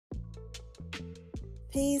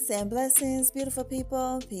Peace and blessings, beautiful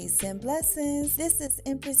people. Peace and blessings. This is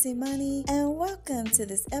Empress Imani, and welcome to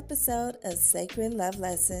this episode of Sacred Love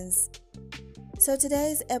Lessons. So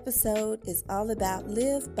today's episode is all about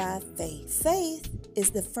live by faith. Faith is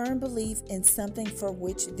the firm belief in something for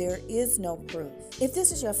which there is no proof. If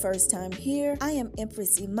this is your first time here, I am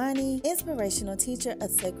Empress Imani, inspirational teacher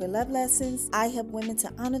of Sacred Love Lessons. I help women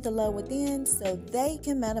to honor the love within so they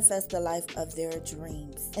can manifest the life of their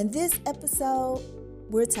dreams. In this episode,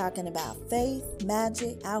 we're talking about faith,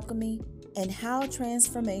 magic, alchemy, and how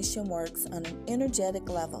transformation works on an energetic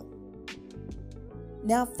level.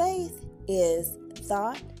 Now, faith is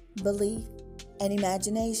thought, belief, and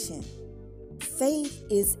imagination. Faith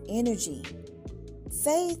is energy.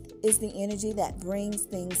 Faith is the energy that brings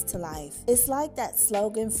things to life. It's like that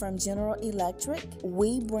slogan from General Electric,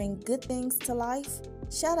 "We bring good things to life."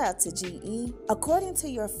 Shout out to GE. According to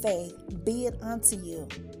your faith, be it unto you.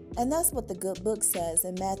 And that's what the good book says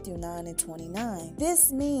in Matthew 9:29.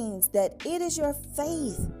 This means that it is your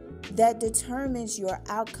faith that determines your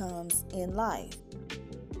outcomes in life.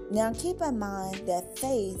 Now keep in mind that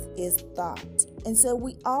faith is thought. And so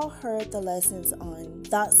we all heard the lessons on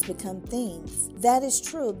thoughts become things. That is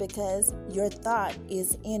true because your thought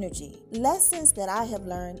is energy. Lessons that I have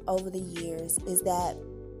learned over the years is that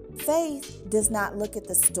faith does not look at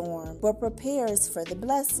the storm, but prepares for the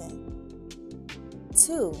blessing.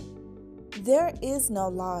 2, there is no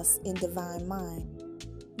loss in divine mind.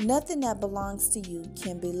 Nothing that belongs to you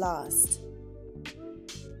can be lost.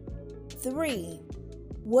 3,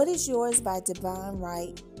 what is yours by divine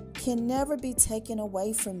right can never be taken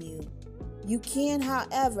away from you. You can,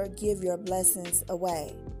 however, give your blessings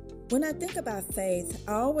away. When I think about faith,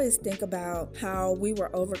 I always think about how we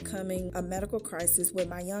were overcoming a medical crisis with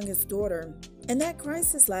my youngest daughter. And that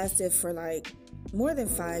crisis lasted for more than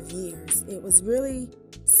 5 years. It was really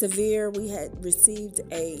severe. We had received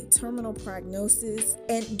a terminal prognosis.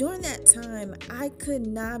 And during that time, I could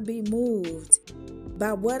not be moved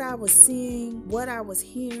by what I was seeing, what I was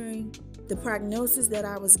hearing, the prognosis that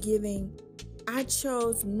I was giving. I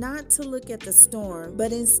chose not to look at the storm,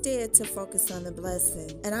 but instead to focus on the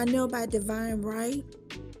blessing. And I know by divine right,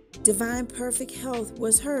 divine perfect health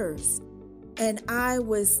was hers. And I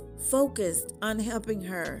was focused on helping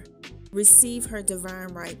her receive her divine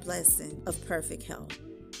right blessing of perfect health.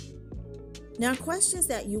 Now, questions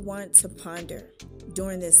that you want to ponder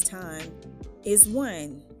during this time is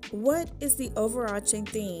 1, what is the overarching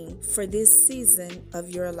theme for this season of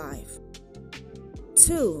your life?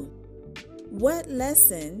 2, what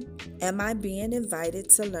lesson am I being invited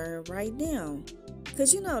to learn right now?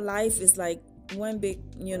 Because life is like one big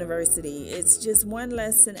university. It's just one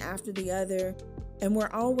lesson after the other, and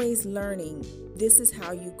we're always learning. This is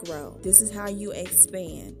how you grow. This is how you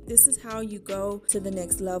expand. This is how you go to the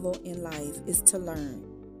next level in life, is to learn.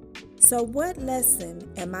 So what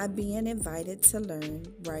lesson am I being invited to learn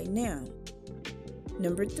right now?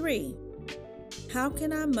 Number 3, how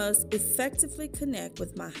can I most effectively connect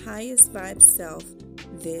with my highest vibe self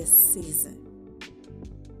this season?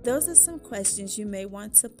 Those are some questions you may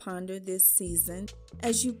want to ponder this season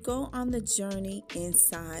as you go on the journey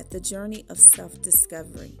inside, the journey of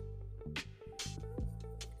self-discovery.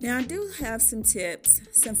 Now, I do have some tips,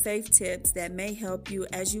 some faith tips that may help you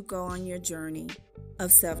as you go on your journey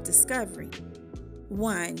of self-discovery.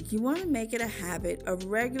 1, you want to make it a habit of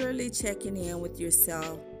regularly checking in with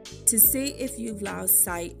yourself to see if you've lost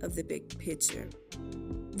sight of the big picture.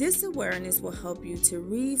 This awareness will help you to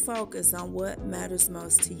refocus on what matters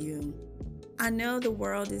most to you. I know the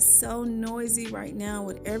world is so noisy right now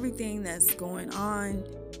with everything that's going on,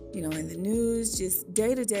 in the news, just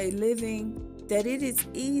day-to-day living, that it is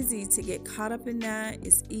easy to get caught up in that.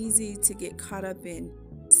 It's easy to get caught up in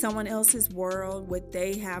someone else's world, what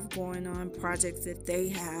they have going on, projects that they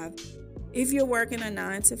have. If you're working a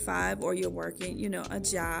 9 to 5 or you're working, a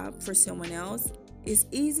job for someone else, it's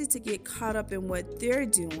easy to get caught up in what they're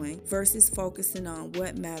doing versus focusing on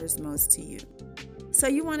what matters most to you. So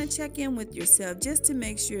you want to check in with yourself just to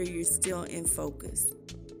make sure you're still in focus.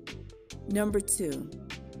 Number 2,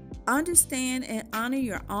 understand and honor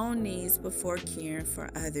your own needs before caring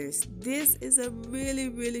for others. This is a really,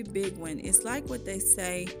 really big one. It's like what they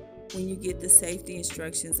say when you get the safety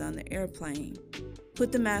instructions on the airplane.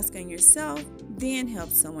 Put the mask on yourself, then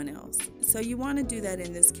help someone else. So you want to do that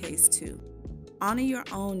in this case too. Honor your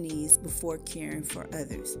own needs before caring for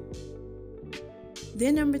others.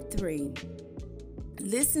 Then number 3,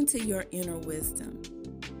 listen to your inner wisdom.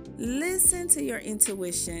 Listen to your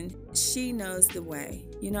intuition. She knows the way.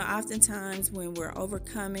 Oftentimes when we're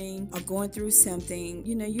overcoming or going through something,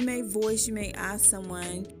 you may ask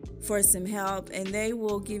someone for some help, and they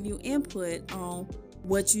will give you input on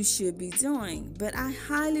what you should be doing, but I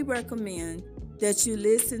highly recommend that you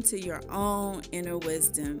listen to your own inner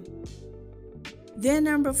wisdom. Then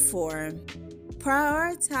number 4,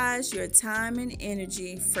 prioritize your time and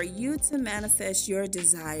energy for you to manifest your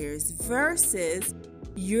desires versus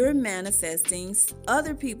you're manifesting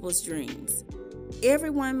other people's dreams.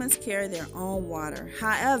 Everyone must carry their own water.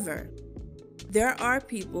 However, there are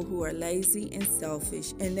people who are lazy and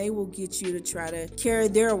selfish, and they will get you to try to carry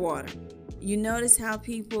their water. You notice how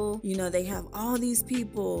people, they have all these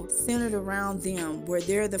people centered around them where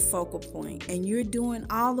they're the focal point, and you're doing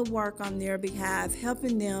all the work on their behalf,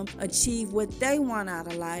 helping them achieve what they want out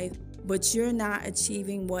of life, but you're not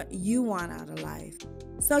achieving what you want out of life.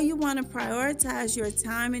 So you want to prioritize your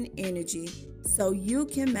time and energy so you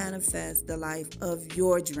can manifest the life of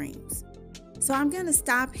your dreams. So I'm going to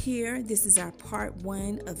stop here. This is our part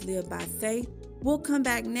 1 of Live by Faith. We'll come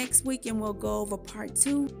back next week and we'll go over part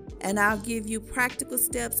 2, and I'll give you practical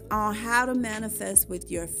steps on how to manifest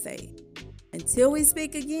with your faith. Until we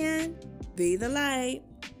speak again, be the light.